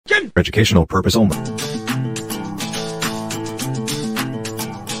educational purpose only.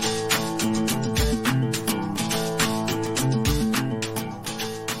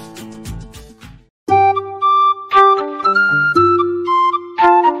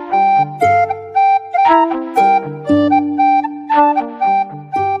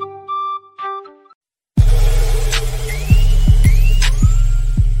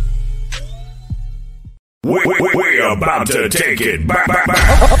 We're about to take it back.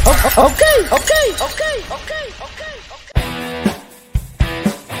 Okay.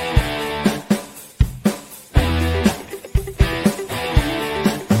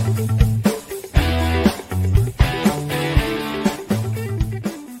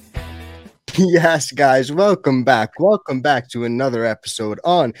 Yes, guys, welcome back. Welcome back to another episode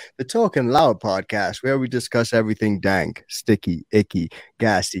on the Talkin Loud podcast, where we discuss everything dank, sticky, icky,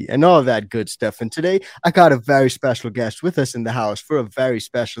 gassy, and all that good stuff. And today, I got a very special guest with us in the house for a very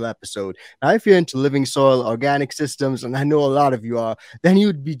special episode. Now, if you're into living soil, organic systems, and I know a lot of you are, then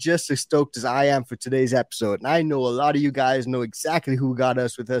you'd be just as stoked as I am for today's episode. And I know a lot of you guys know exactly who got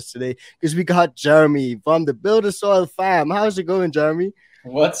us with us today, because we got Jeremy from the Build a Soil fam. How's it going, Jeremy?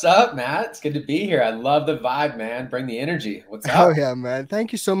 What's up, Matt? It's good to be here. I love the vibe, man. Bring the energy. What's up? Oh, yeah, man.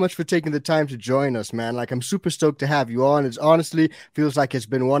 Thank you so much for taking the time to join us, man. Like, I'm super stoked to have you on. It's honestly feels like it's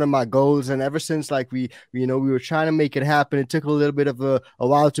been one of my goals. And ever since, like, we were trying to make it happen, it took a little bit of a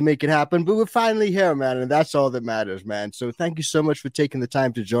while to make it happen, but we're finally here, man. And that's all that matters, man. So thank you so much for taking the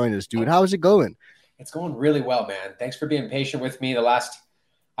time to join us, dude. How's it going? It's going really well, man. Thanks for being patient with me. The last,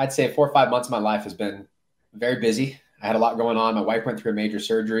 I'd say 4 or 5 months of my life has been very busy. I had a lot going on. My wife went through a major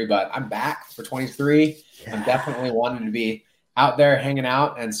surgery, but I'm back for 23. Yeah. I'm definitely wanting to be out there hanging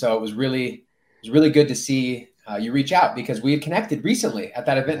out. And so it was really good to see you reach out, because we had connected recently at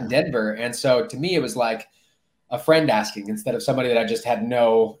that event in Denver. And so to me, it was like a friend asking instead of somebody that I just had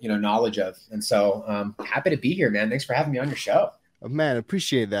no, knowledge of. And so happy to be here, man. Thanks for having me on your show. Oh, man,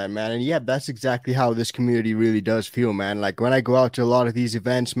 appreciate that, man. And yeah, that's exactly how this community really does feel, man. Like when I go out to a lot of these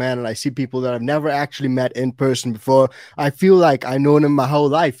events, man, and I see people that I've never actually met in person before, I feel like I know them my whole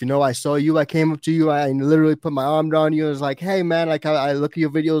life. I saw you, I came up to you, I literally put my arm down you. I was like, hey, man, like I look at your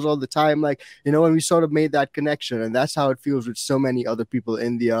videos all the time, like, and we sort of made that connection. And that's how it feels with so many other people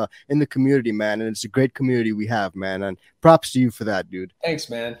in the community, man. And it's a great community we have, man. And props to you for that, dude. Thanks,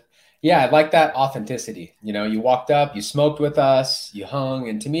 man. Yeah, I like that authenticity. You walked up, you smoked with us, you hung.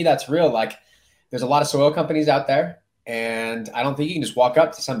 And to me, that's real. Like, there's a lot of soil companies out there. And I don't think you can just walk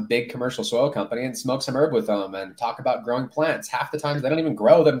up to some big commercial soil company and smoke some herb with them and talk about growing plants. Half the times they don't even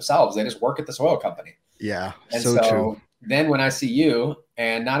grow themselves. They just work at the soil company. Yeah, and so true. Then when I see you,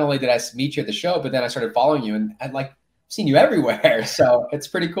 and not only did I meet you at the show, but then I started following you, and I'd seen you everywhere. So it's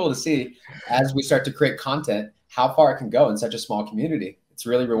pretty cool to see, as we start to create content, how far it can go in such a small community. It's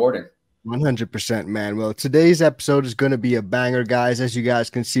really rewarding. 100%, man. Well, today's episode is going to be a banger, guys. As you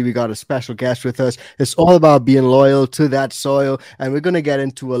guys can see, we got a special guest with us. It's all about being loyal to that soil, and we're going to get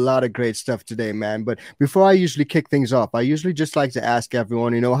into a lot of great stuff today, man. But before I usually kick things off, I usually just like to ask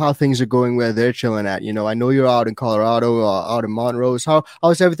everyone, how things are going where they're chilling at. I know you're out in Colorado or out in Montrose.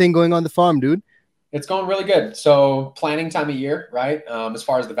 How's everything going on the farm, dude? It's going really good. So planting time of year, right? As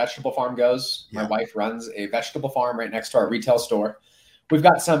far as the vegetable farm goes, my wife runs a vegetable farm right next to our retail store. We've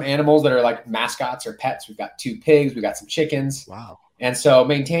got some animals that are like mascots or pets. We've got 2 pigs. We've got some chickens. Wow. And so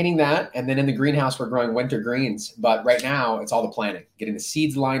maintaining that. And then in the greenhouse, we're growing winter greens. But right now, it's all the planting, getting the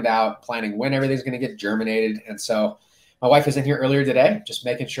seeds lined out, planning when everything's going to get germinated. And so my wife was in here earlier today, just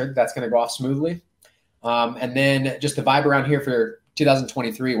making sure that's going to go off smoothly. And then just the vibe around here for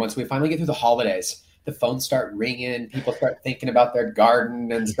 2023, once we finally get through the holidays, the phones start ringing, people start thinking about their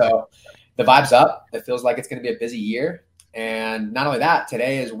garden. And so the vibe's up. It feels like it's going to be a busy year. And not only that,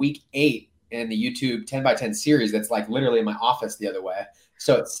 today is week 8 in the YouTube 10x10 series that's like literally in my office the other way.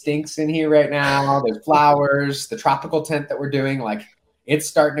 So it stinks in here right now. There's flowers, the tropical tent that we're doing, like it's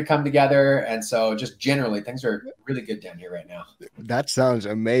starting to come together. And so just generally things are really good down here right now. That sounds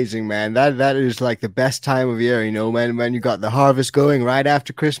amazing, man. That is like the best time of year, when you got the harvest going right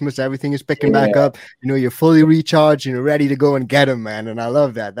after Christmas, everything is picking back up, you're fully recharged, ready to go and get them, man. And I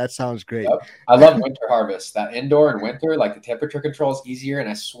love that. That sounds great. Yep. I love winter harvest, that indoor and winter, like the temperature control is easier. And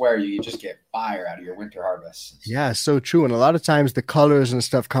I swear you just get fire out of your winter harvest. Yeah, so true. And a lot of times the colors and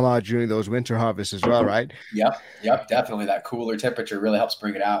stuff come out during those winter harvests as well, right? Yep. Definitely. That cooler temperature really helps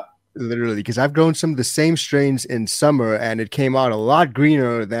bring it out. Literally, because I've grown some of the same strains in summer and it came out a lot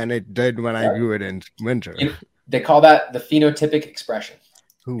greener than it did when I grew it in winter. They call that the phenotypic expression.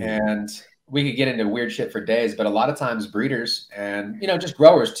 Ooh. And we could get into weird shit for days, but a lot of times breeders and, just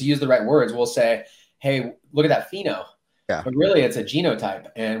growers, to use the right words, will say, hey, look at that pheno. But really, it's a genotype.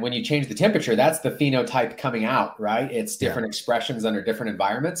 And when you change the temperature, that's the phenotype coming out, right? It's different expressions under different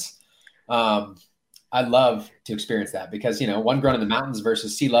environments. I love to experience that because, one grown in the mountains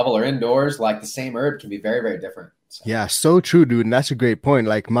versus sea level or indoors, like the same herb can be very, very different. So. Yeah, so true, dude. And that's a great point.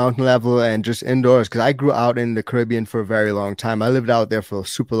 Like mountain level and just indoors. Because I grew out in the Caribbean for a very long time. I lived out there for a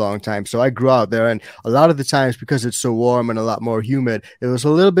super long time. So I grew out there. And a lot of the times, because it's so warm and a lot more humid, it was a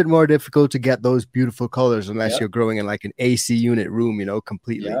little bit more difficult to get those beautiful colors unless you're growing in like an AC unit room,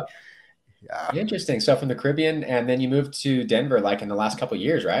 completely. Yep. Yeah. Interesting. So from the Caribbean, and then you moved to Denver like in the last couple of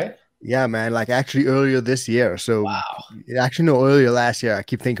years, right? Yeah, man. Like actually earlier this year. So actually no, earlier last year. I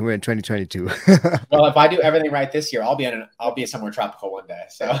keep thinking we're in 2022. Well, if I do everything right this year, I'll be somewhere tropical one day.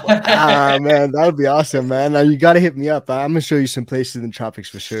 So man, that would be awesome, man. Now you got to hit me up. I'm gonna show you some places in the tropics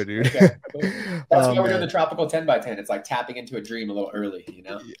for sure, dude. Okay, cool. That's why we're doing the tropical 10x10. It's like tapping into a dream a little early,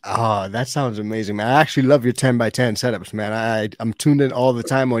 Oh, that sounds amazing, man. I actually love your 10x10 setups, man. I'm tuned in all the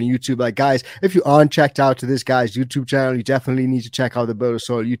time on YouTube. Like, guys, if you aren't checked out to this guy's YouTube channel, you definitely need to check out the Builder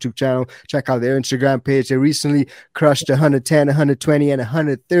Soil YouTube channel. Check out their Instagram page. They recently crushed 110, 120, and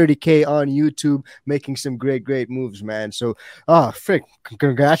 130K on YouTube, making some great moves, man. So, frick,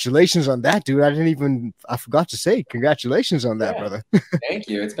 congratulations on that, dude. I forgot to say congratulations on that, brother. Thank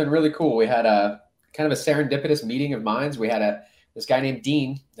you. It's been really cool. We had a kind of a serendipitous meeting of minds. We had this guy named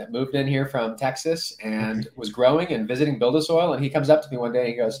Dean that moved in here from Texas and was growing and visiting Builder Soil. And he comes up to me one day and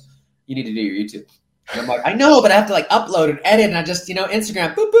he goes, "You need to do your YouTube." And I'm like, "I know, but I have to like upload and edit." And I just,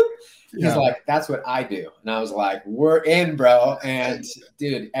 Instagram, boop, boop. He's like, "That's what I do." And I was like, "We're in, bro." And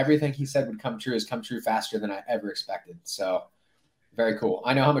dude, everything he said would come true has come true faster than I ever expected. So very cool.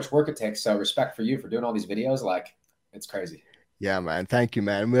 I know how much work it takes. So respect for you for doing all these videos. Like, it's crazy. Yeah, man. Thank you,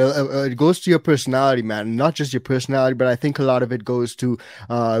 man. Well, it goes to your personality, man. Not just your personality, but I think a lot of it goes to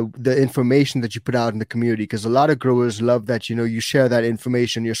the information that you put out in the community. Because a lot of growers love that, you share that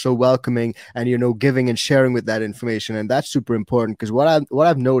information. You're so welcoming and, giving and sharing with that information. And that's super important. Because what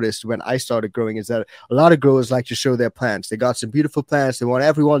I've noticed when I started growing is that a lot of growers like to show their plants. They got some beautiful plants. They want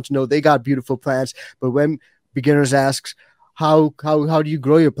everyone to know they got beautiful plants. But when beginners ask, how do you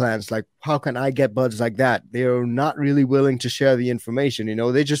grow your plants? Like, how can I get buds like that? They're not really willing to share the information.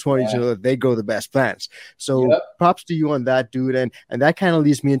 They just want you to know that they grow the best plants. So props to you on that, dude. And that kind of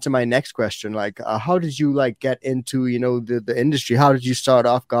leads me into my next question. Like, how did you get into, the industry? How did you start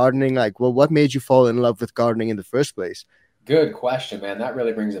off gardening? Like, well, what made you fall in love with gardening in the first place? Good question, man. That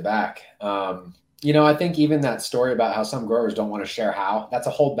really brings it back. I think even that story about how some growers don't want to share that's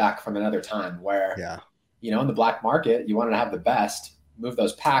a holdback from another time where, in the black market, you wanted to have the best, move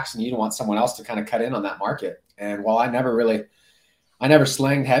those packs, and you don't want someone else to kind of cut in on that market. And while I never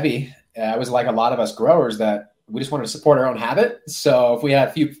slanged heavy, I was like a lot of us growers that we just wanted to support our own habit. So if we had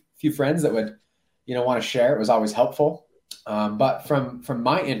a few friends that would, want to share, it was always helpful. But from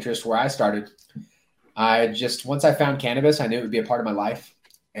my interest, where I started, once I found cannabis, I knew it would be a part of my life.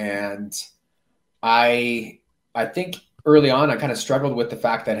 And I think early on, I kind of struggled with the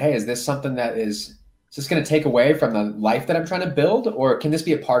fact that, hey, is this something that is this going to take away from the life that I'm trying to build, or can this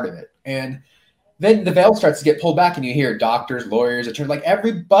be a part of it? And then the veil starts to get pulled back and you hear doctors, lawyers, attorneys, like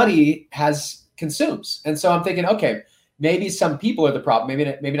everybody consumes. And so I'm thinking, okay, maybe some people are the problem,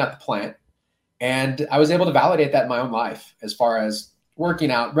 maybe not the plant. And I was able to validate that in my own life as far as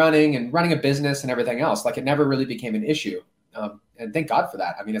working out, running a business and everything else. Like, it never really became an issue. And thank God for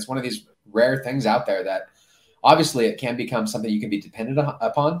that. I mean, it's one of these rare things out there that obviously it can become something you can be dependent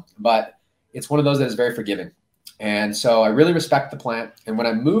upon, but it's one of those that is very forgiving. And so I really respect the plant. And when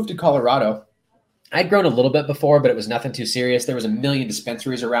I moved to Colorado, I'd grown a little bit before, but it was nothing too serious. There was a million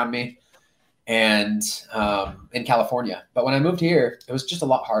dispensaries around me and in California. But when I moved here, it was just a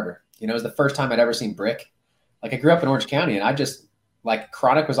lot harder. It was the first time I'd ever seen brick. Like, I grew up in Orange County and I just, like,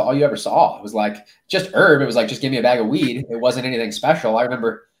 chronic was all you ever saw. It was like just herb. It was like, just give me a bag of weed. It wasn't anything special. I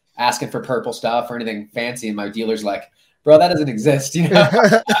remember asking for purple stuff or anything fancy, and my dealer's like, "Bro, that doesn't exist." So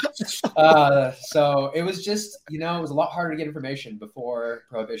it was just, it was a lot harder to get information before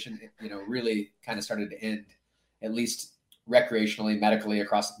prohibition, really kind of started to end, at least recreationally, medically,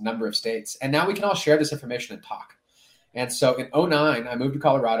 across a number of states. And now we can all share this information and talk. And so in 2009, I moved to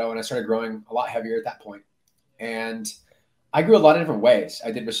Colorado and I started growing a lot heavier at that point. And I grew a lot of different ways.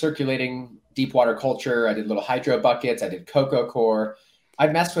 I did recirculating, deep water culture. I did little hydro buckets. I did cocoa core. I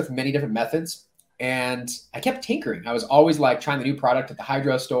messed with many different methods. And I kept tinkering. I was always like trying the new product at the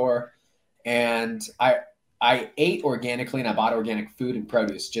hydro store. And I ate organically and I bought organic food and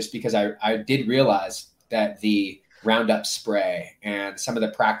produce just because I did realize that the Roundup spray and some of the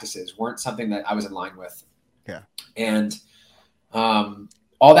practices weren't something that I was in line with. Yeah. And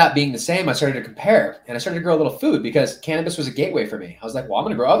all that being the same, I started to compare and I started to grow a little food because cannabis was a gateway for me. I was like, well, I'm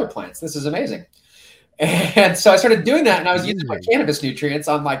going to grow other plants. This is amazing. And so I started doing that, and I was using my cannabis nutrients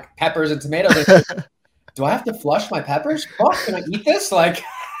on like peppers and tomatoes. Do I have to flush my peppers? Fuck, can I eat this? Like,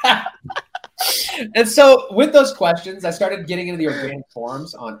 and so with those questions, I started getting into the organic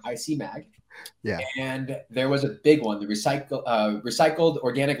forums on IC Mag. Yeah. And there was a big one, the recycled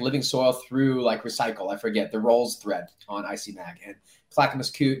organic living soil through like recycle. I forget the Rolls thread on IC Mag, and Clackamas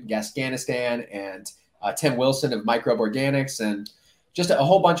Coot in Afghanistan, and Tim Wilson of Microbe Organics, and just a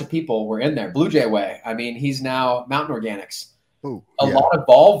whole bunch of people were in there. Blue Jay Way. I mean, he's now Mountain Organics. Ooh, a lot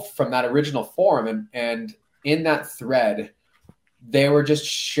evolved from that original forum. And in that thread, they were just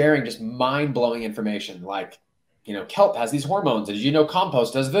sharing just mind-blowing information. Like, you know, kelp has these hormones. Did you know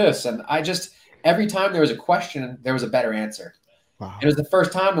compost does this? And I just, every time there was a question, there was a better answer. Wow. It was the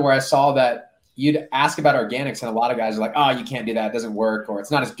first time where I saw that you'd ask about organics, and a lot of guys are like, oh, you can't do that. It doesn't work, or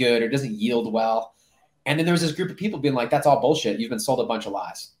it's not as good, or it doesn't yield well. And then there was this group of people being like, that's all bullshit. You've been sold a bunch of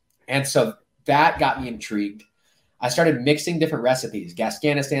lies. And so that got me intrigued. I started mixing different recipes,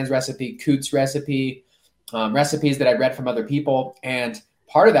 Afghanistan's recipe, Coot's recipe, recipes that I'd read from other people. And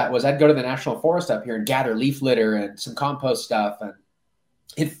part of that was I'd go to the National Forest up here and gather leaf litter and some compost stuff. And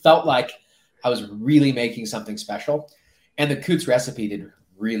it felt like I was really making something special. And the Coot's recipe did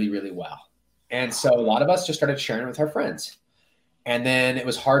really, really well. And so a lot of us just started sharing it with our friends. And then it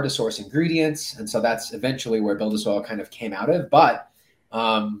was hard to source ingredients. And so that's eventually where Build a Soil kind of came out of. But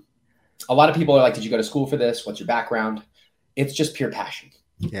a lot of people are like, did you go to school for this? What's your background? It's just pure passion.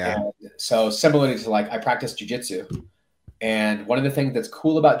 Yeah. And so similarly to like, I practice jujitsu. And one of the things that's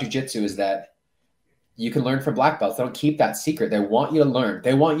cool about jujitsu is that you can learn from black belts. They don't keep that secret. They want you to learn.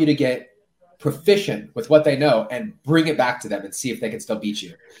 They want you to get proficient with what they know and bring it back to them and see if they can still beat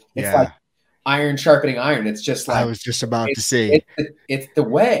you. It's like iron sharpening iron. It's just like, I was just about to say, it's the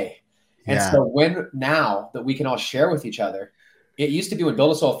way. And so now that we can all share with each other, it used to be when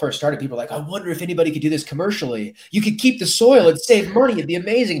Build a Soil first started, people were like, I wonder if anybody could do this commercially. You could keep the soil, it'd save money, it'd be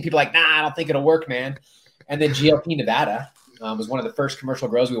amazing. People are like, nah, I don't think it'll work, man. And then GLP Nevada was one of the first commercial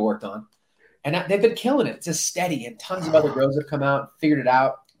grows we worked on. And they've been killing it. It's just steady. And tons of other grows have come out, figured it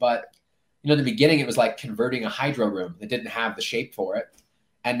out. But, you know, in the beginning, it was like converting a hydro room that didn't have the shape for it.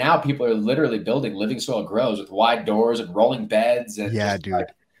 And now people are literally building living soil grows with wide doors and rolling beds. And dude. Like,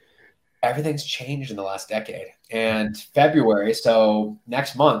 everything's changed in the last decade. And February, so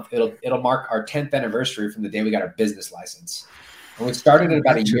next month, it'll mark our 10th anniversary from the day we got our business license. And we started it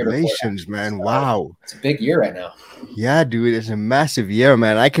about a year before. Congratulations, man. Wow. It's a big year right now. Yeah, dude, it's a massive year,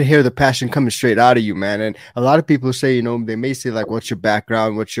 man. I can hear the passion coming straight out of you, man. And a lot of people say, you know, they may say like, what's your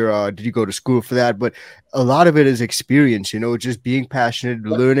background? What's your, did you go to school for that? But a lot of it is experience, you know, just being passionate,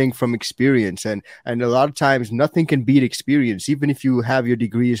 learning from experience. And a lot of times nothing can beat experience. Even if you have your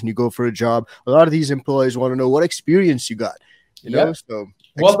degrees and you go for a job, a lot of these employees want to know what experience you got, you know? So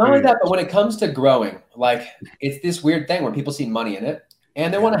well, not only that, but when it comes to growing, like it's this weird thing where people see money in it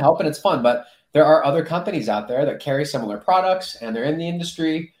and they want to help and it's fun, but there are other companies out there that carry similar products and they're in the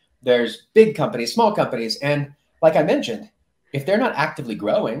industry. There's big companies, small companies. And like I mentioned, if they're not actively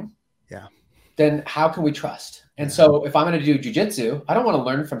growing, then how can we trust? And so if I'm going to do jujitsu, I don't want to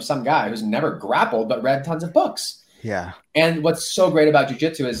learn from some guy who's never grappled, but read tons of books. Yeah. And what's so great about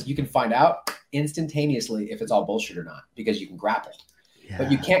jujitsu is you can find out instantaneously if it's all bullshit or not, because you can grapple. But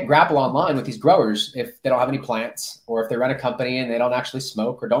you can't grapple online with these growers if they don't have any plants, or if they run a company and they don't actually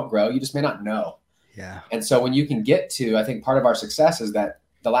smoke or don't grow. You just may not know. Yeah. And so when you can get to, I think part of our success is that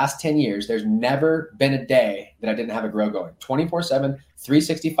the last 10 years, there's never been a day that I didn't have a grow going. 24/7,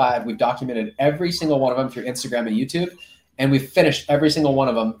 365. We've documented every single one of them through Instagram and YouTube. And we've finished every single one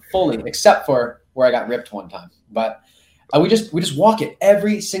of them fully, except for where I got ripped one time. But we just walk it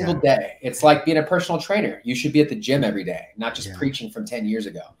every single day. It's like being a personal trainer. You should be at the gym every day, not just preaching from 10 years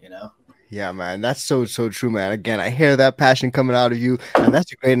ago, you know? Yeah, man. That's so true, man. Again, I hear that passion coming out of you. And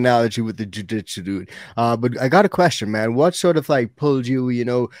that's a great analogy with the jiu-jitsu, dude. But I got a question, man. What sort of like pulled you, you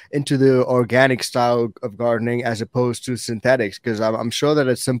know, into the organic style of gardening as opposed to synthetics? Because I'm sure that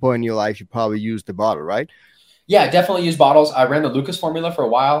at some point in your life, you probably used the bottle, right? Yeah, definitely use bottles. I ran the Lucas formula for a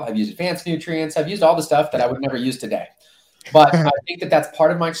while. I've used advanced nutrients. I've used all the stuff that I would never use today. But I think that that's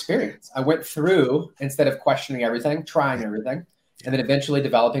part of my experience. I went through, instead of questioning everything, trying everything, and then eventually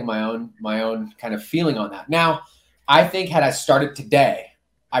developing my own kind of feeling on that. Now, I think had I started today,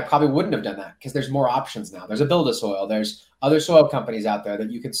 I probably wouldn't have done that because there's more options now. There's a Build a Soil. There's other soil companies out there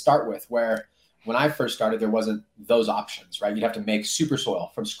that you can start with, where when I first started, there wasn't those options, right? You'd have to make super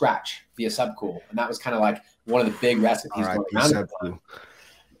soil from scratch via Subcool. And that was kind of like one of the big recipes going around.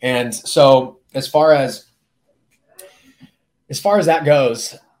 And so as far as As far as that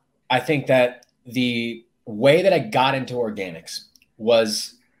goes, I think that the way that I got into organics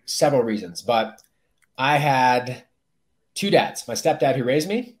was several reasons, but I had two dads, my stepdad who raised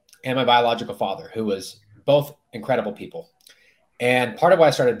me and my biological father, who was both incredible people. And part of why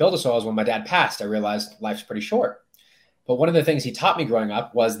I started Build a Soil is when my dad passed, I realized life's pretty short. But one of the things he taught me growing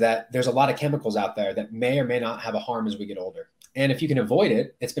up was that there's a lot of chemicals out there that may or may not have a harm as we get older. And if you can avoid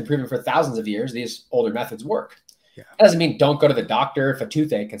it, it's been proven for thousands of years, these older methods work. Yeah. That doesn't mean don't go to the doctor for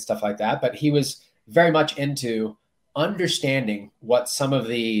toothache and stuff like that. But he was very much into understanding what some of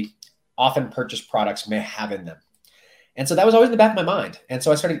the often purchased products may have in them. And so that was always in the back of my mind. And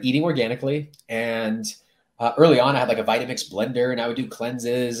so I started eating organically. And early on, I had like a Vitamix blender, and I would do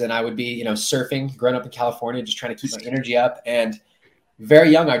cleanses, and I would be, surfing, growing up in California, just trying to keep my energy up. And very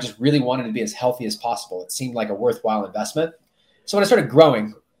young, I just really wanted to be as healthy as possible. It seemed like a worthwhile investment. So when I started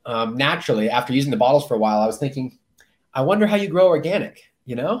growing, naturally, after using the bottles for a while, I was thinking, I wonder how you grow organic,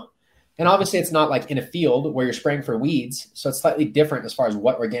 And obviously, it's not like in a field where you're spraying for weeds. So it's slightly different as far as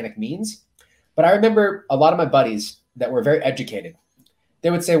what organic means. But I remember a lot of my buddies that were very educated.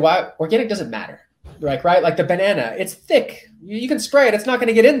 They would say, "Why organic doesn't matter." Right? Like the banana, it's thick. You can spray it. It's not going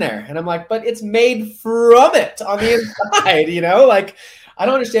to get in there. And I'm like, but it's made from it on the inside, Like, I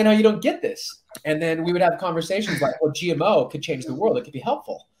don't understand how you don't get this. And then we would have conversations like, well, GMO could change the world. It could be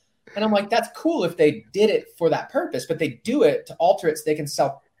helpful. And I'm like, that's cool if they did it for that purpose, but they do it to alter it so they can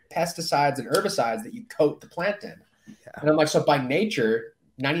sell pesticides and herbicides that you coat the plant in. Yeah. And I'm like, so by nature,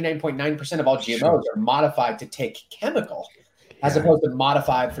 99.9% of all GMOs are modified to take chemical as opposed to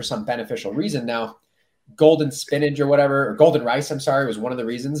modified for some beneficial reason. Now, golden spinach or whatever, or golden rice, was one of the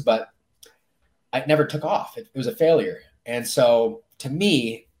reasons, but it never took off. It was a failure. And so to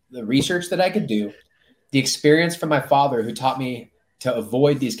me, the research that I could do, the experience from my father who taught me to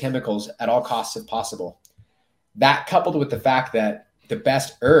avoid these chemicals at all costs if possible, that coupled with the fact that the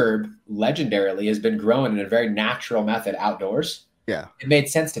best herb legendarily has been grown in a very natural method outdoors. Yeah, it made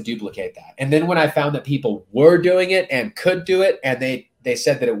sense to duplicate that. And then when I found that people were doing it and could do it, and they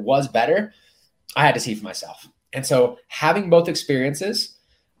said that it was better, I had to see for myself. And so having both experiences,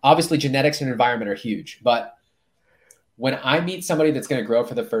 obviously genetics and environment are huge. But when I meet somebody that's going to grow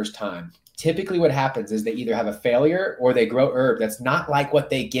for the first time, typically what happens is they either have a failure or they grow herb that's not like what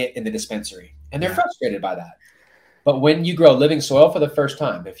they get in the dispensary. And they're frustrated by that. But when you grow living soil for the first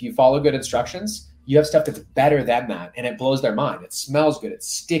time, if you follow good instructions, you have stuff that's better than that. And it blows their mind. It smells good. It's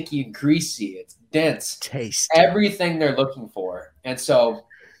sticky and greasy. It's dense. Tasty. Everything they're looking for. And so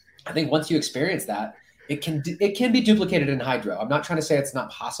I think once you experience that, it can be duplicated in hydro. I'm not trying to say it's not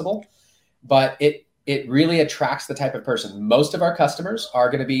possible, but it really attracts the type of person. Most of our customers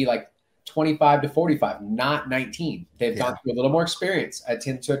are going to be like 25 to 45, not 19. They've gone through a little more experience. I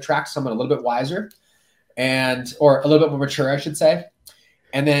tend to attract someone a little bit wiser or a little bit more mature, I should say.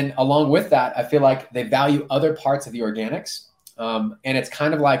 And then along with that, I feel like they value other parts of the organics. And it's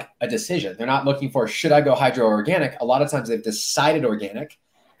kind of like a decision. They're not looking for, should I go hydro or organic? A lot of times they've decided organic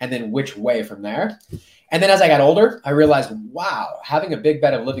and then which way from there. And then as I got older, I realized, wow, having a big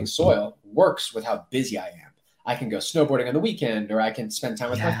bed of living soil works with how busy I am. I can go snowboarding on the weekend, or I can spend time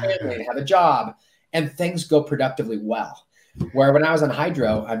with my family and have a job, and things go productively well. Where when I was on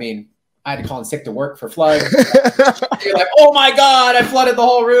hydro, I had to call in sick to work for floods. You're like, oh my God, I flooded the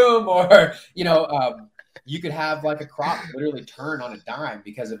whole room. Or, you could have like a crop literally turn on a dime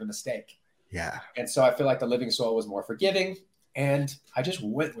because of a mistake. Yeah. And so I feel like the living soil was more forgiving, and I just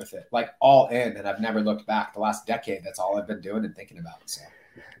went with it like all in, and I've never looked back. The last decade, that's all I've been doing and thinking about. So.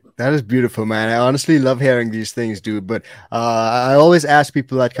 That is beautiful, man. I honestly love hearing these things, dude. But I always ask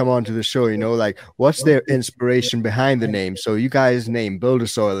people that come on to the show, like, what's their inspiration behind the name? So you guys' name, Build a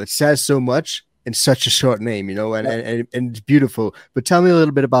Soil, it says so much in such a short name, and it's beautiful. But tell me a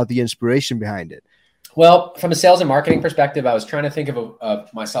little bit about the inspiration behind it. Well, from a sales and marketing perspective, I was trying to think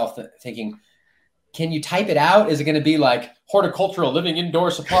of myself thinking, can you type it out? Is it going to be like horticultural living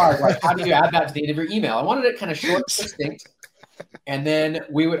indoor supplies? Like, how do you add that to the end of your email? I wanted it kind of short, succinct. And then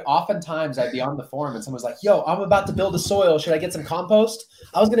I'd be on the forum and someone's like, yo, I'm about to build a soil. Should I get some compost?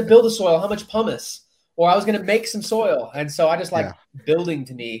 I was going to build a soil. How much pumice? Or I was going to make some soil. And so I just building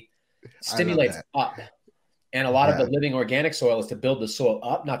to me stimulates up. And a lot of the living organic soil is to build the soil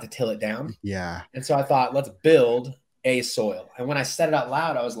up, not to till it down. Yeah. And so I thought, let's build a soil. And when I said it out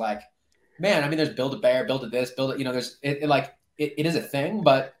loud, I was like, man, there's build a bear, build a this, build it. There's it is a thing.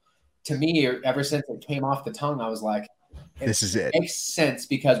 But to me, ever since it came off the tongue, I was like, this is it. Makes sense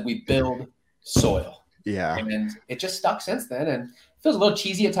because we build soil. Yeah. And it just stuck since then. And it feels a little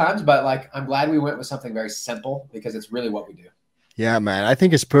cheesy at times, but I'm glad we went with something very simple because it's really what we do. Yeah, man. I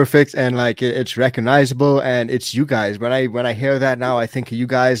think it's perfect and like it's recognizable and it's you guys. When I hear that now, I think of you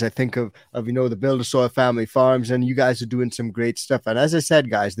guys. I think of the Builder Soil Family Farms, and you guys are doing some great stuff. And as I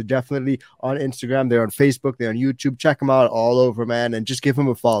said, guys, they're definitely on Instagram, they're on Facebook, they're on YouTube. Check them out all over, man, and just give them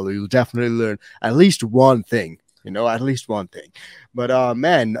a follow. You'll definitely learn at least one thing. At least one thing. But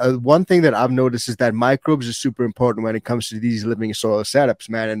man, one thing that I've noticed is that microbes are super important when it comes to these living soil setups,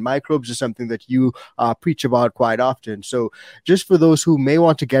 man. And microbes are something that you preach about quite often. So just for those who may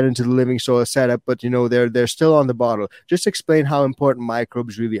want to get into the living soil setup, but they're still on the bottle, just explain how important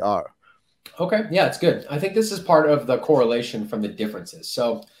microbes really are. Okay, yeah, it's good. I think this is part of the correlation from the differences.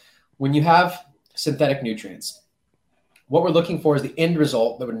 So when you have synthetic nutrients, what we're looking for is the end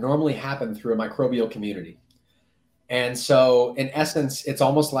result that would normally happen through a microbial community. And so in essence, it's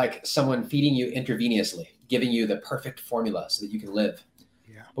almost like someone feeding you intravenously, giving you the perfect formula so that you can live.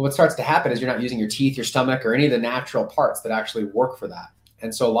 Yeah. But what starts to happen is you're not using your teeth, your stomach, or any of the natural parts that actually work for that.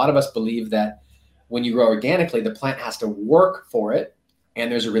 And so a lot of us believe that when you grow organically, the plant has to work for it.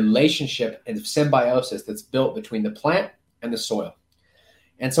 And there's a relationship and symbiosis that's built between the plant and the soil.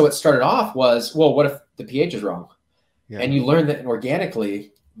 And so it started off was, well, what if the pH is wrong? Yeah. And you learn that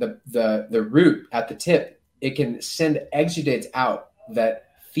organically, the root at the tip, it can send exudates out that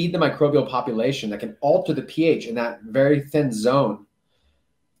feed the microbial population that can alter the pH in that very thin zone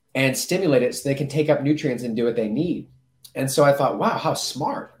and stimulate it so they can take up nutrients and do what they need. And so I thought, wow, how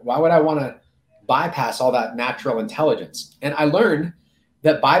smart. Why would I want to bypass all that natural intelligence? And I learned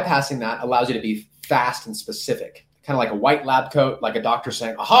that bypassing that allows you to be fast and specific, kind of like a white lab coat, like a doctor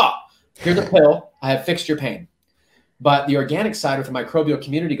saying, aha, here's a pill. I have fixed your pain. But the organic side with the microbial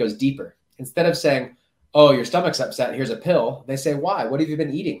community goes deeper. Instead of saying, oh, your stomach's upset, here's a pill. They say, why? What have you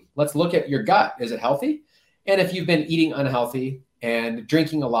been eating? Let's look at your gut. Is it healthy? And if you've been eating unhealthy and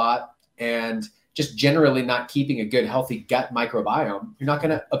drinking a lot and just generally not keeping a good, healthy gut microbiome, you're not going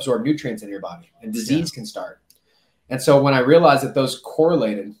to absorb nutrients into your body and disease can start. And so when I realized that those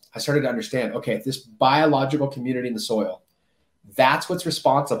correlated, I started to understand, okay, this biological community in the soil, that's what's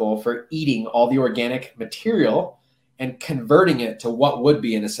responsible for eating all the organic material and converting it to what would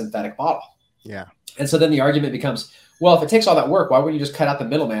be in a synthetic bottle. Yeah. And so then the argument becomes, well, if it takes all that work, why wouldn't you just cut out the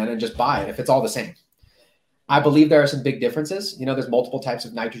middleman and just buy it if it's all the same? I believe there are some big differences. There's multiple types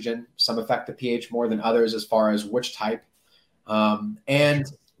of nitrogen. Some affect the pH more than others as far as which type. And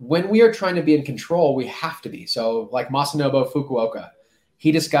when we are trying to be in control, we have to be. So like Masanobu Fukuoka,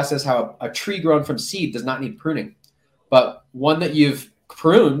 he discusses how a tree grown from seed does not need pruning. But one that you've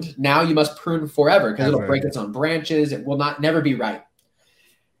pruned, now you must prune forever because it'll break its own branches. It will never be right.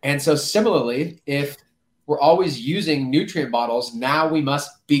 And so similarly, if we're always using nutrient bottles, now we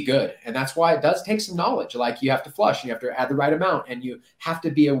must be good. And that's why it does take some knowledge. Like you have to flush and you have to add the right amount and you have to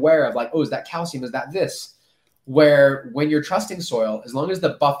be aware of like, oh, is that calcium? Is that this? Where when you're trusting soil, as long as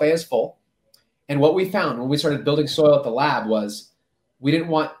the buffet is full. And what we found when we started building soil at the lab was we didn't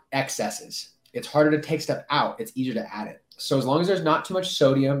want excesses. It's harder to take stuff out. It's easier to add it. So as long as there's not too much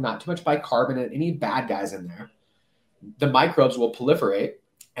sodium, not too much bicarbonate, any bad guys in there, the microbes will proliferate.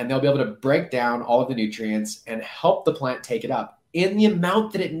 And they'll be able to break down all of the nutrients and help the plant take it up in the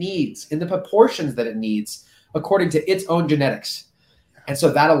amount that it needs, in the proportions that it needs, according to its own genetics. And so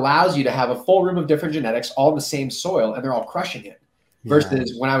that allows you to have a full room of different genetics, all in the same soil, and they're all crushing it.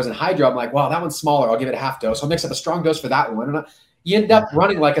 Versus when I was in hydro, I'm like, wow, that one's smaller. I'll give it a half dose. I'll mix up a strong dose for that one. And you end up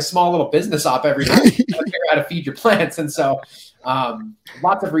running like a small little business op every night. You gotta figure out how to feed your plants. And so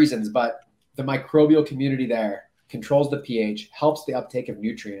lots of reasons, but the microbial community there controls the pH, helps the uptake of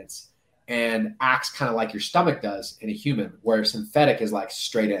nutrients, and acts kind of like your stomach does in a human, where synthetic is like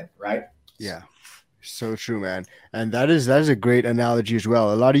straight in, right? Yeah. So true, man. And that is a great analogy as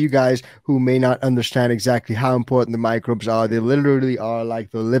well. A lot of you guys who may not understand exactly how important the microbes are, they literally are like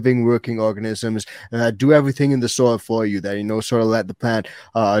the living, working organisms that do everything in the soil for you, that, sort of let the plant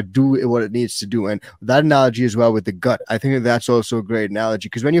do what it needs to do. And that analogy as well with the gut, I think that's also a great analogy,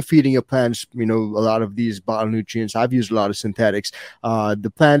 because when you're feeding your plants, a lot of these bottle nutrients, I've used a lot of synthetics.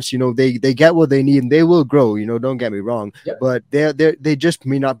 The plants, they get what they need and they will grow, don't get me wrong, yep. But they just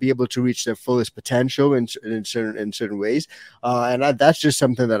may not be able to reach their fullest potential in certain ways, and that's just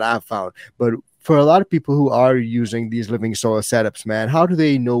something that I've found. But for a lot of people who are using these living soil setups, man, how do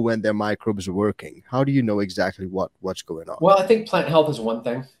they know when their microbes are working? How do you know exactly what's going on? Well, I think plant health is one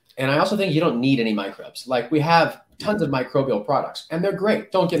thing, and I also think you don't need any microbes. Like we have tons of microbial products, and they're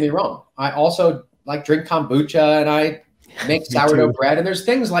great. Don't get me wrong. I also like drink kombucha, and I make sourdough bread, and there's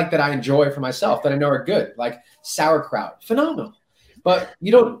things like that I enjoy for myself that I know are good, like sauerkraut, phenomenal. But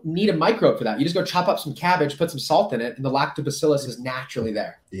you don't need a microbe for that. You just go chop up some cabbage, put some salt in it, and the lactobacillus is naturally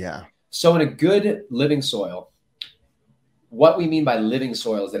there. Yeah. So in a good living soil, what we mean by living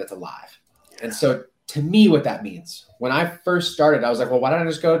soil is that it's alive. And so to me, what that means, when I first started, I was like, well, why don't I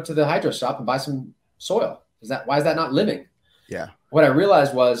just go to the hydro shop and buy some soil? Why is that not living? Yeah. What I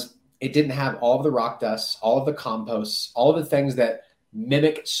realized was it didn't have all of the rock dust, all of the composts, all of the things that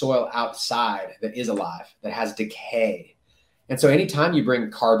mimic soil outside that is alive, that has decay. And so anytime you bring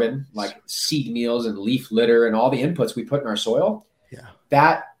carbon, like seed meals and leaf litter and all the inputs we put in our soil,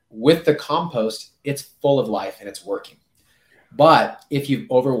 that with the compost, it's full of life and it's working. But if you've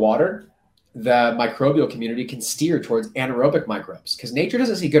overwatered, the microbial community can steer towards anaerobic microbes because nature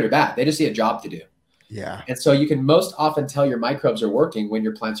doesn't see good or bad. They just see a job to do. Yeah. And so you can most often tell your microbes are working when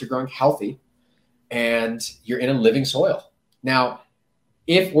your plants are growing healthy and you're in a living soil. Now,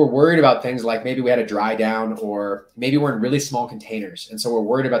 if we're worried about things like maybe we had a dry down or maybe we're in really small containers, and so we're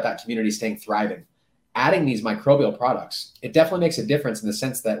worried about that community staying thriving, adding these microbial products, it definitely makes a difference in the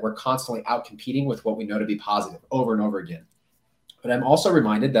sense that we're constantly out competing with what we know to be positive over and over again. But I'm also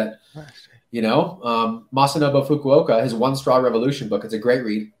reminded that, Masanobu Fukuoka, his One Straw Revolution book, it's a great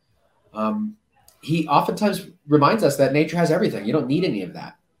read. He oftentimes reminds us that nature has everything. You don't need any of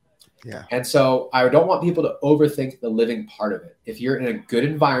that. Yeah. And so I don't want people to overthink the living part of it. If you're in a good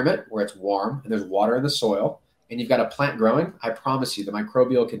environment where it's warm and there's water in the soil and you've got a plant growing, I promise you the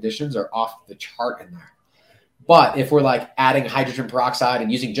microbial conditions are off the chart in there. But if we're like adding hydrogen peroxide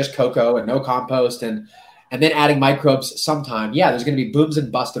and using just cocoa and no compost and then adding microbes sometime, there's going to be booms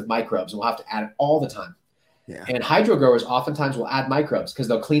and busts of microbes and we'll have to add it all the time. Yeah. And hydro growers oftentimes will add microbes because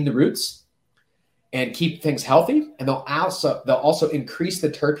they'll clean the roots and keep things healthy. And they'll also increase the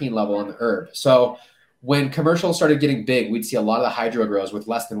terpene level on the herb. So when commercials started getting big, we'd see a lot of the hydro grows with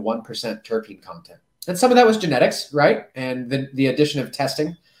less than 1% terpene content. And some of that was genetics, right? And the addition of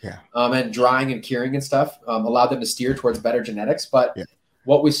testing and drying and curing and stuff allowed them to steer towards better genetics. But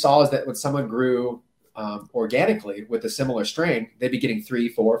what we saw is that when someone grew organically with a similar strain, they'd be getting 3,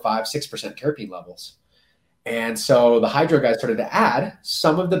 4, 5, 6% terpene levels. And so the hydro guys started to add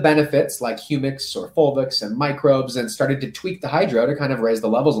some of the benefits like humics or fulvics and microbes and started to tweak the hydro to kind of raise the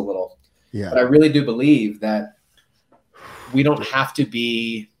levels a little. Yeah. But I really do believe that we don't have to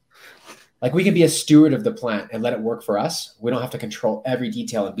be like, we can be a steward of the plant and let it work for us. We don't have to control every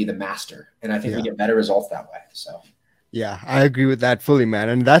detail and be the master. And I think we get better results that way. So. Yeah, I agree with that fully, man.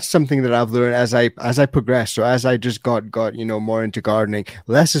 And that's something that I've learned as I progress. So as I just got more into gardening,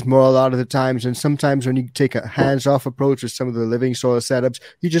 less is more a lot of the times. And sometimes when you take a hands-off approach with some of the living soil setups,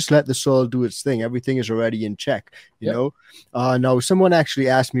 you just let the soil do its thing. Everything is already in check, you know? Now, someone actually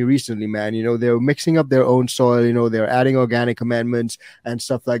asked me recently, man, they were mixing up their own soil, they're adding organic amendments and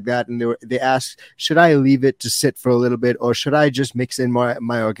stuff like that. And they asked, should I leave it to sit for a little bit or should I just mix in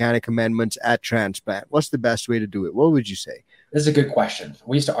my organic amendments at transplant? What's the best way to do it? What would you say? This is a good question.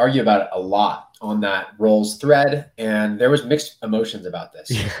 We used to argue about it a lot on that Rolls thread, and there was mixed emotions about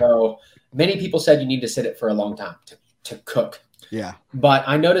this. Yeah. So many people said you need to sit it for a long time to cook. Yeah. But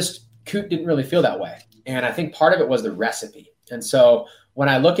I noticed Coot didn't really feel that way. And I think part of it was the recipe. And so when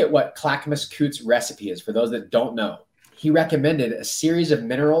I look at what Clackamas Coot's recipe is, for those that don't know, he recommended a series of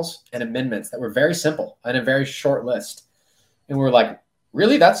minerals and amendments that were very simple and a very short list. And we're like,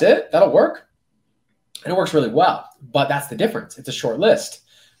 really? That's it? That'll work? And it works really well, but that's the difference. It's a short list.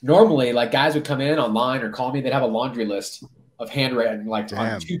 Normally, like guys would come in online or call me, they'd have a laundry list of handwriting, like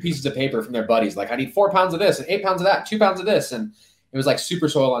on 2 pieces of paper from their buddies. Like, I need 4 pounds of this and 8 pounds of that, 2 pounds of this. And it was like super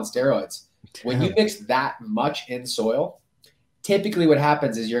soil on steroids. When you mix that much in soil, typically what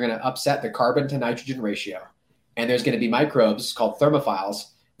happens is you're going to upset the carbon to nitrogen ratio. And there's going to be microbes called thermophiles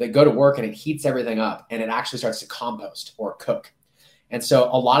that go to work and it heats everything up and it actually starts to compost or cook. And so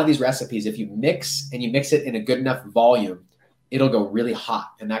a lot of these recipes, if you mix it in a good enough volume, it'll go really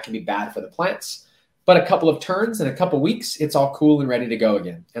hot and that can be bad for the plants. But a couple of turns in a couple of weeks, it's all cool and ready to go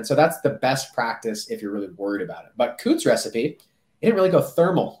again. And so that's the best practice if you're really worried about it. But Coot's recipe, it didn't really go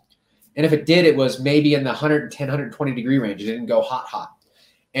thermal. And if it did, it was maybe in the 110, 120 degree range. It didn't go hot.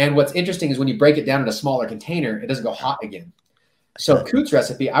 And what's interesting is when you break it down in a smaller container, it doesn't go hot again. So Coot's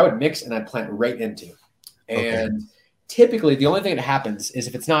recipe, I would mix and I'd plant right into. And typically, the only thing that happens is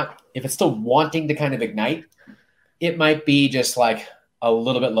if it's still wanting to kind of ignite, it might be just like a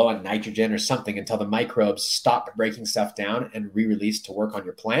little bit low on nitrogen or something until the microbes stop breaking stuff down and re-release to work on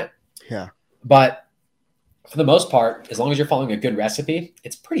your plant. Yeah. But for the most part, as long as you're following a good recipe,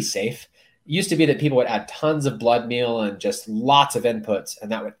 it's pretty safe. It used to be that people would add tons of blood meal and just lots of inputs,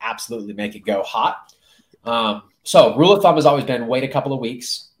 and that would absolutely make it go hot. So rule of thumb has always been wait a couple of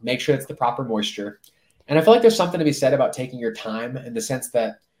weeks, make sure it's the proper moisture. And I feel like there's something to be said about taking your time in the sense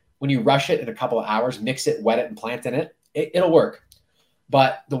that when you rush it in a couple of hours, mix it, wet it, and plant in it, it'll work.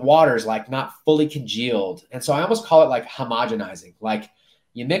 but the water is like not fully congealed. And so I almost call it like homogenizing. Like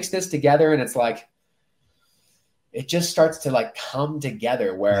you mix this together and it's like, it just starts to like come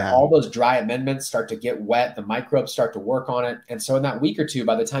together where all those dry amendments start to get wet. The microbes start to work on it. And so in that week or two,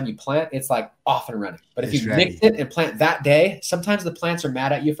 by the time you plant, it's like off and running. But if you mix it and plant that day, sometimes the plants are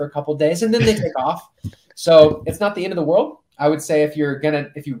mad at you for a couple of days and then they take off. So it's not the end of the world. I would say if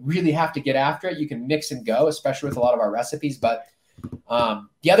you really have to get after it, you can mix and go, especially with a lot of our recipes. But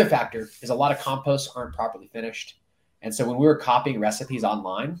the other factor is a lot of composts aren't properly finished. And so when we were copying recipes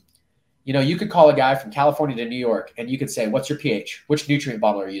online, you know, you could call a guy from California to New York and you could say, what's your pH? Which nutrient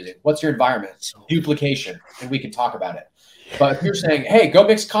bottle are you using? What's your environment? Duplication. And we could talk about it. But if you're saying, hey, go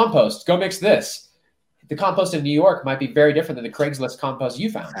mix compost, go mix this. The compost in New York might be very different than the Craigslist compost you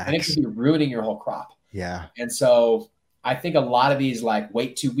found. And it could be ruining your whole crop. Yeah. And so I think a lot of these like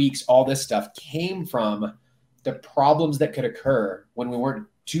wait 2 weeks, all this stuff came from the problems that could occur when we weren't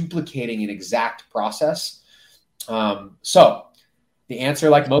duplicating an exact process. So the answer,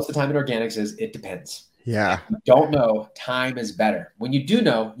 like most of the time in organics, is it depends. Yeah. If you don't know, time is better. When you do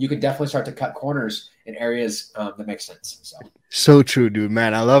know, you can definitely start to cut corners in areas that make sense. So true, dude,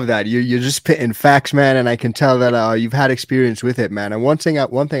 man. I love that. You're just spitting facts, man, and I can tell that you've had experience with it, man. And one thing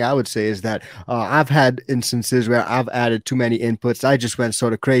I would say is that I've had instances where I've added too many inputs. I just went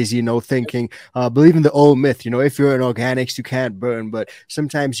sort of crazy, you know, thinking, believing the old myth, you know, if you're in organics, you can't burn, but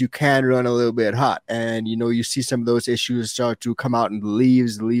sometimes you can run a little bit hot. And, you know, you see some of those issues start to come out in the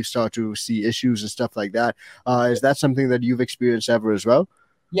leaves start to see issues and stuff like that. Is that something that you've experienced ever as well?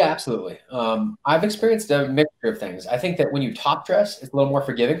 Yeah, absolutely. I've experienced a mixture of things. I think that when you top dress, it's a little more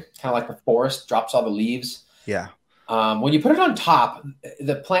forgiving, kind of like the forest drops all the leaves. Yeah. When you put it on top,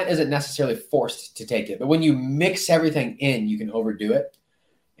 the plant isn't necessarily forced to take it. But when you mix everything in, you can overdo it.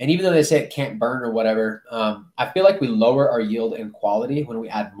 And even though they say it can't burn or whatever, I feel like we lower our yield and quality when we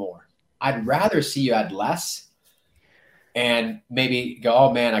add more. I'd rather see you add less and maybe go,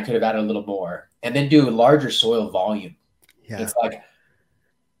 oh, man, I could have added a little more. And then do a larger soil volume. Yeah. It's like,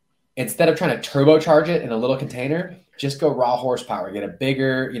 instead of trying to turbocharge it in a little container, just go raw horsepower, get a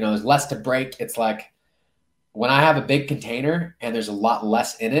bigger, you know, there's less to break. It's like when I have a big container and there's a lot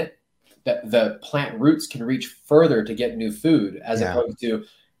less in it, the plant roots can reach further to get new food as opposed to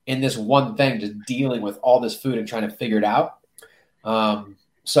in this one thing, just dealing with all this food and trying to figure it out.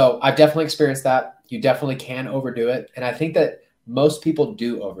 So I've definitely experienced that. You definitely can overdo it. And I think that most people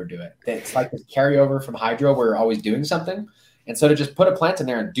do overdo it. It's like this carryover from hydro where you're always doing something. And so to just put a plant in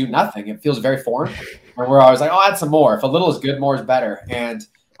there and do nothing, it feels very foreign. And we're always like, oh, add some more. If a little is good, more is better. And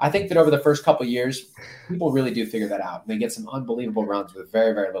I think that over the first couple of years, people really do figure that out. And they get some unbelievable runs with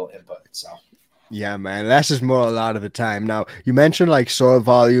very, very little input. So. Yeah, man, that's just more a lot of the time. Now, you mentioned like soil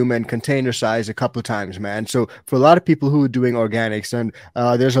volume and container size a couple of times, man. So for a lot of people who are doing organics, and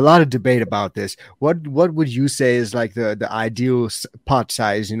there's a lot of debate about this, what would you say is like the ideal pot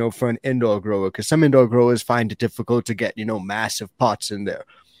size, you know, for an indoor grower? Because some indoor growers find it difficult to get, you know, massive pots in there.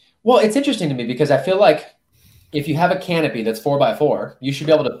 Well, it's interesting to me because I feel like if you have a canopy that's 4x4, you should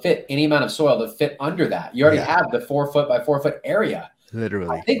be able to fit any amount of soil to fit under that. You already have the 4 foot by 4 foot area.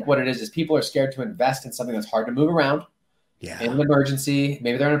 Literally. I think what it is people are scared to invest in something that's hard to move around. Yeah. In an emergency.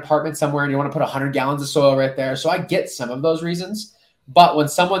 Maybe they're in an apartment somewhere and you want to put 100 gallons of soil right there. So I get some of those reasons. But when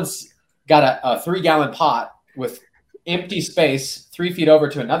someone's got a 3-gallon pot with empty space 3 feet over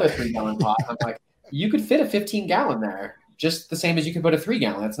to another 3-gallon pot, I'm like, you could fit a 15-gallon there just the same as you could put a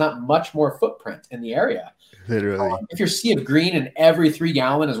 3-gallon. It's not much more footprint in the area. Literally. If you're sea of green and every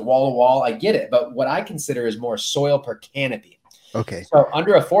 3-gallon is wall to wall, I get it. But what I consider is more soil per canopy. Okay. So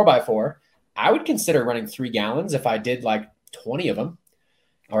under a 4x4, I would consider running 3 gallons if I did like 20 of them,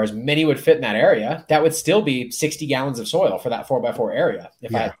 or as many would fit in that area. That would still be 60 gallons of soil for that 4x4 area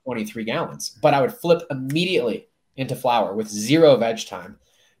if I had 23 gallons. But I would flip immediately into flower with 0 veg time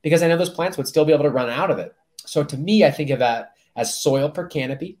because I know those plants would still be able to run out of it. So to me, I think of that as soil per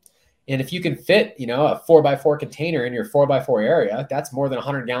canopy. And if you can fit, you know, a 4x4 container in your 4x4 area, that's more than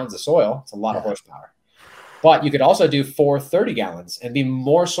 100 gallons of soil. It's a lot of horsepower. But you could also do 4 30 gallons and be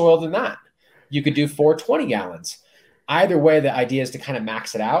more soil than that. You could do 4 20 gallons. Either way, the idea is to kind of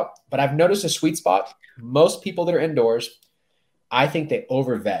max it out. But I've noticed a sweet spot. Most people that are indoors, I think they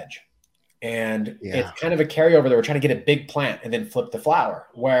over veg. And it's kind of a carryover that we're trying to get a big plant and then flip the flower.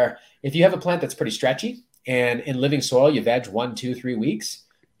 Where if you have a plant that's pretty stretchy and in living soil, you veg 1, 2, 3 weeks,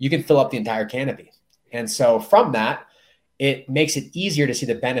 you can fill up the entire canopy. And so from that, it makes it easier to see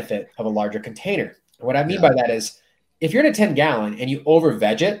the benefit of a larger container. What I mean by that is if you're in a 10-gallon and you over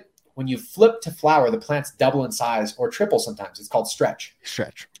veg it, when you flip to flower, the plants double in size or triple sometimes. It's called stretch.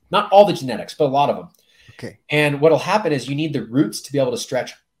 Stretch. Not all the genetics, but a lot of them. Okay. And what'll happen is you need the roots to be able to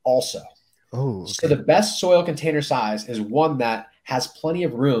stretch also. Oh, okay. So the best soil container size is one that has plenty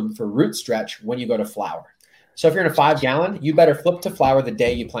of room for root stretch when you go to flower. So if you're in a 5-gallon, you better flip to flower the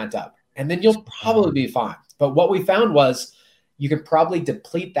day you plant up, and then you'll probably be fine. But what we found was you can probably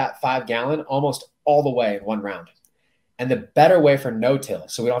deplete that 5-gallon almost all the way in one round. And the better way for no-till,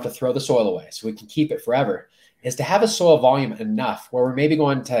 so we don't have to throw the soil away, so we can keep it forever, is to have a soil volume enough where we're maybe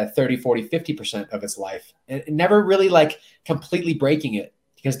going to 30, 40, 50% of its life and never really like completely breaking it,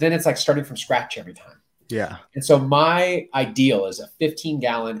 because then it's like starting from scratch every time. Yeah. And so my ideal is a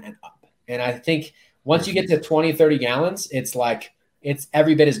 15-gallon and up. And I think once you get to 20, 30 gallons, it's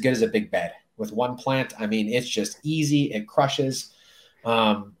every bit as good as a big bed with one plant. I mean, it's just easy. It crushes.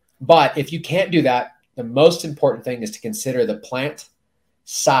 But if you can't do that, the most important thing is to consider the plant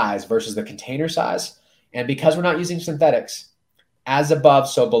size versus the container size. And because we're not using synthetics, as above,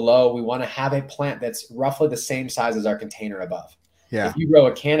 so below, we want to have a plant that's roughly the same size as our container above. Yeah. If you grow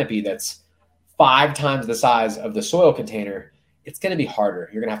a canopy that's 5 times the size of the soil container, it's going to be harder.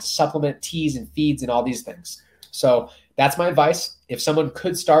 You're going to have to supplement teas and feeds and all these things. So that's my advice. If someone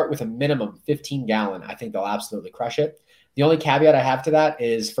could start with a minimum 15-gallon, I think they'll absolutely crush it. The only caveat I have to that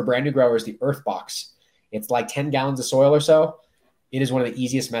is for brand new growers, the earth box. It's like 10 gallons of soil or so. It is one of the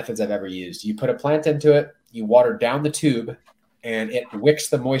easiest methods I've ever used. You put a plant into it, you water down the tube, and it wicks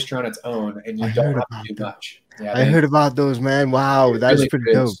the moisture on its own, and you don't have to do much. Yeah, I heard about those, man. Wow, that's really pretty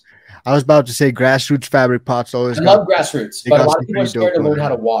good. dope. I was about to say grassroots fabric pots always. I love grassroots, but a lot of people are scared to dope learn how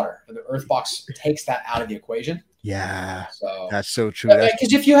to water, and the earth box takes that out of the equation. Yeah, So that's so true.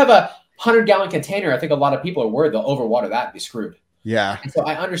 Because if you have a 100-gallon container, I think a lot of people are worried they'll overwater that and be screwed. Yeah. And so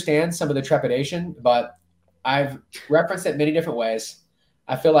I understand some of the trepidation, but I've referenced it many different ways.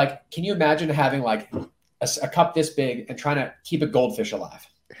 I feel like, can you imagine having like a cup this big and trying to keep a goldfish alive?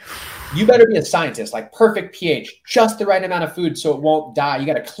 You better be a scientist, like perfect pH, just the right amount of food so it won't die. You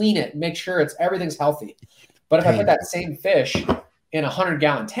got to clean it, make sure everything's healthy. But if I put that same fish in a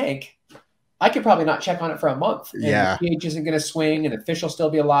 100-gallon tank, I could probably not check on it for a month. And the pH isn't going to swing, and the fish will still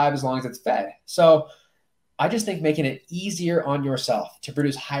be alive as long as it's fed. So I just think making it easier on yourself to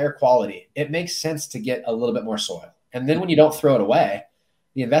produce higher quality, it makes sense to get a little bit more soil. And then when you don't throw it away,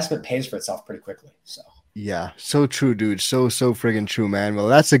 the investment pays for itself pretty quickly. So. Yeah, so true, dude. So friggin' true, man. Well,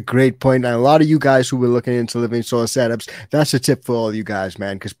 that's a great point. And a lot of you guys who were looking into living soil setups, that's a tip for all you guys,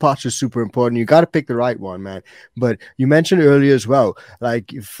 man, because pots are super important. You got to pick the right one, man. But you mentioned earlier as well,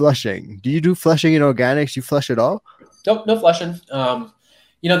 like flushing. Do you do flushing in organics? You flush it all? No flushing.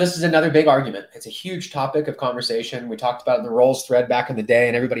 This is another big argument. It's a huge topic of conversation. We talked about it in the Rolls thread back in the day,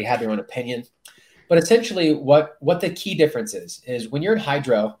 and everybody had their own opinion. But essentially, what the key difference is when you're in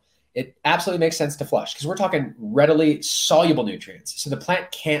hydro, it absolutely makes sense to flush because we're talking readily soluble nutrients. So the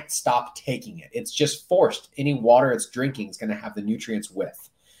plant can't stop taking it. It's just forced. Any water it's drinking is going to have the nutrients with,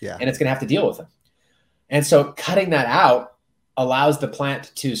 and it's going to have to deal with them. And so cutting that out allows the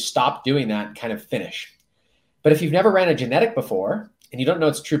plant to stop doing that and kind of finish. But if you've never ran a genetic before and you don't know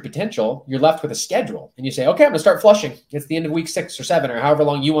its true potential, you're left with a schedule. And you say, okay, I'm going to start flushing. It's the end of week 6 or 7 or however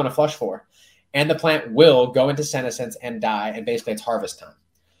long you want to flush for. And the plant will go into senescence and die, and basically it's harvest time.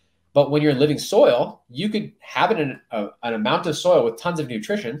 But when you're in living soil, you could have it in an amount of soil with tons of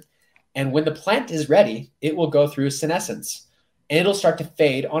nutrition. And when the plant is ready, it will go through senescence. And it'll start to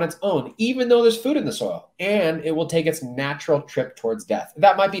fade on its own, even though there's food in the soil. And it will take its natural trip towards death.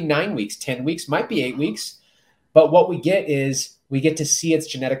 That might be 9 weeks, 10 weeks, might be 8 weeks. But what we get is we get to see its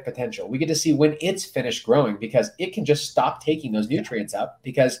genetic potential. We get to see when it's finished growing because it can just stop taking those nutrients up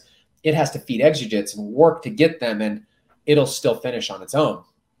because it has to feed exugates and work to get them, and it'll still finish on its own.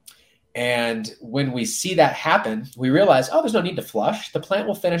 And when we see that happen, we realize, oh, there's no need to flush. The plant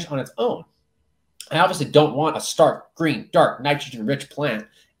will finish on its own. I obviously don't want a stark, green, dark, nitrogen-rich plant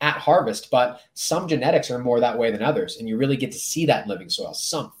at harvest, but some genetics are more that way than others, and you really get to see that in living soil.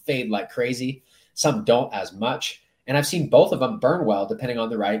 Some fade like crazy. Some don't as much. And I've seen both of them burn well, depending on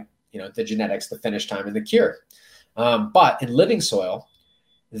the genetics, the finish time, and the cure. But in living soil,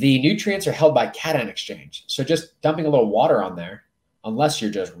 the nutrients are held by cation exchange. So just dumping a little water on there, unless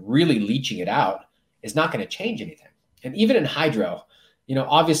you're just really leaching it out, is not going to change anything. And even in hydro,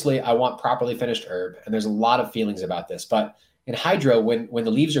 obviously I want properly finished herb, and there's a lot of feelings about this. But in hydro, when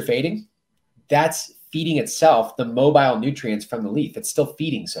the leaves are fading, that's feeding itself the mobile nutrients from the leaf. It's still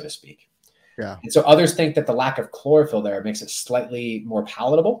feeding, so to speak. Yeah. And so others think that the lack of chlorophyll there makes it slightly more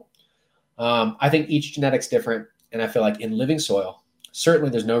palatable. I think each genetic's different. And I feel like in living soil,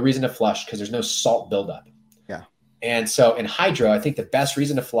 certainly there's no reason to flush because there's no salt buildup. Yeah. And so in hydro, I think the best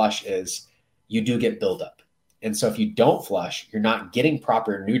reason to flush is you do get buildup. And so if you don't flush, you're not getting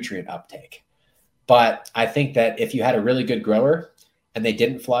proper nutrient uptake. But I think that if you had a really good grower and they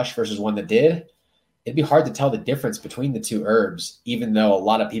didn't flush versus one that did, it'd be hard to tell the difference between the two herbs, even though a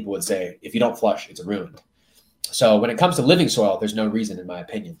lot of people would say, if you don't flush, it's ruined. So when it comes to living soil, there's no reason, in my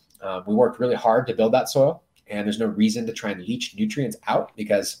opinion. We worked really hard to build that soil, and there's no reason to try and leach nutrients out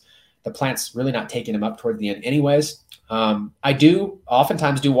because the plant's really not taking them up toward the end anyways. I do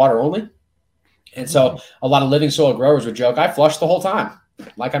oftentimes do water only. And so a lot of living soil growers would joke, I flush the whole time,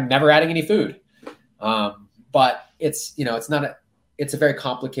 like I'm never adding any food. But it's, it's a very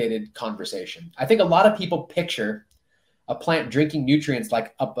complicated conversation. I think a lot of people picture a plant drinking nutrients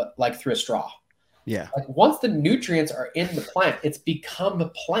like through a straw. Yeah. Like once the nutrients are in the plant, it's become a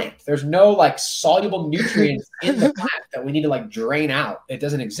plant. There's no like soluble nutrients in the plant that we need to like drain out. It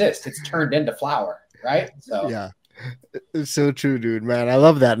doesn't exist. It's turned into flour, right? So yeah. It's so true, dude, man. I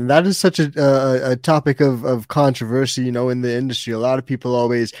love that. And that is such a topic of controversy, in the industry. A lot of people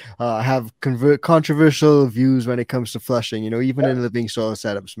always have controversial views when it comes to flushing, even in living soil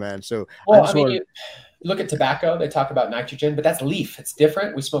setups, man. So, you look at tobacco, they talk about nitrogen, but that's leaf. It's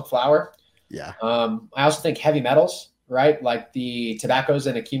different. We smoke flour. Yeah. I also think heavy metals, right? Like the tobacco's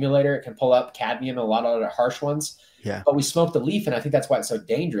an accumulator. It can pull up cadmium and a lot of other harsh ones. Yeah. But we smoke the leaf, and I think that's why it's so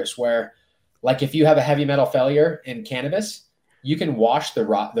dangerous, where like if you have a heavy metal failure in cannabis, you can wash the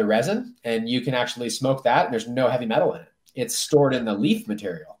resin and you can actually smoke that, and there's no heavy metal in it. It's stored in the leaf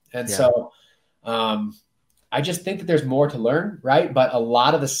material. And so I just think that there's more to learn, right? But a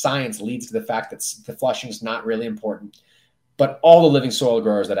lot of the science leads to the fact that the flushing is not really important. But all the living soil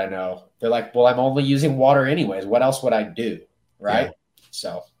growers that I know, they're like, well, I'm only using water anyways. What else would I do? Right.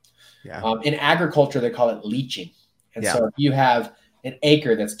 Yeah. So in agriculture, they call it leaching. And so if you have an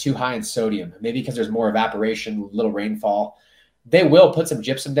acre that's too high in sodium, maybe because there's more evaporation, little rainfall, they will put some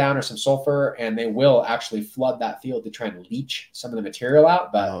gypsum down or some sulfur, and they will actually flood that field to try and leach some of the material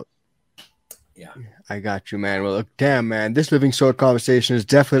out. But yeah, I got you, man. Well, look, damn, man, this living soil conversation is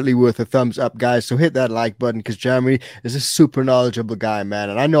definitely worth a thumbs up, guys. So hit that like button because Jeremy is a super knowledgeable guy, man.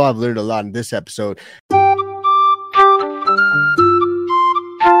 And I know I've learned a lot in this episode.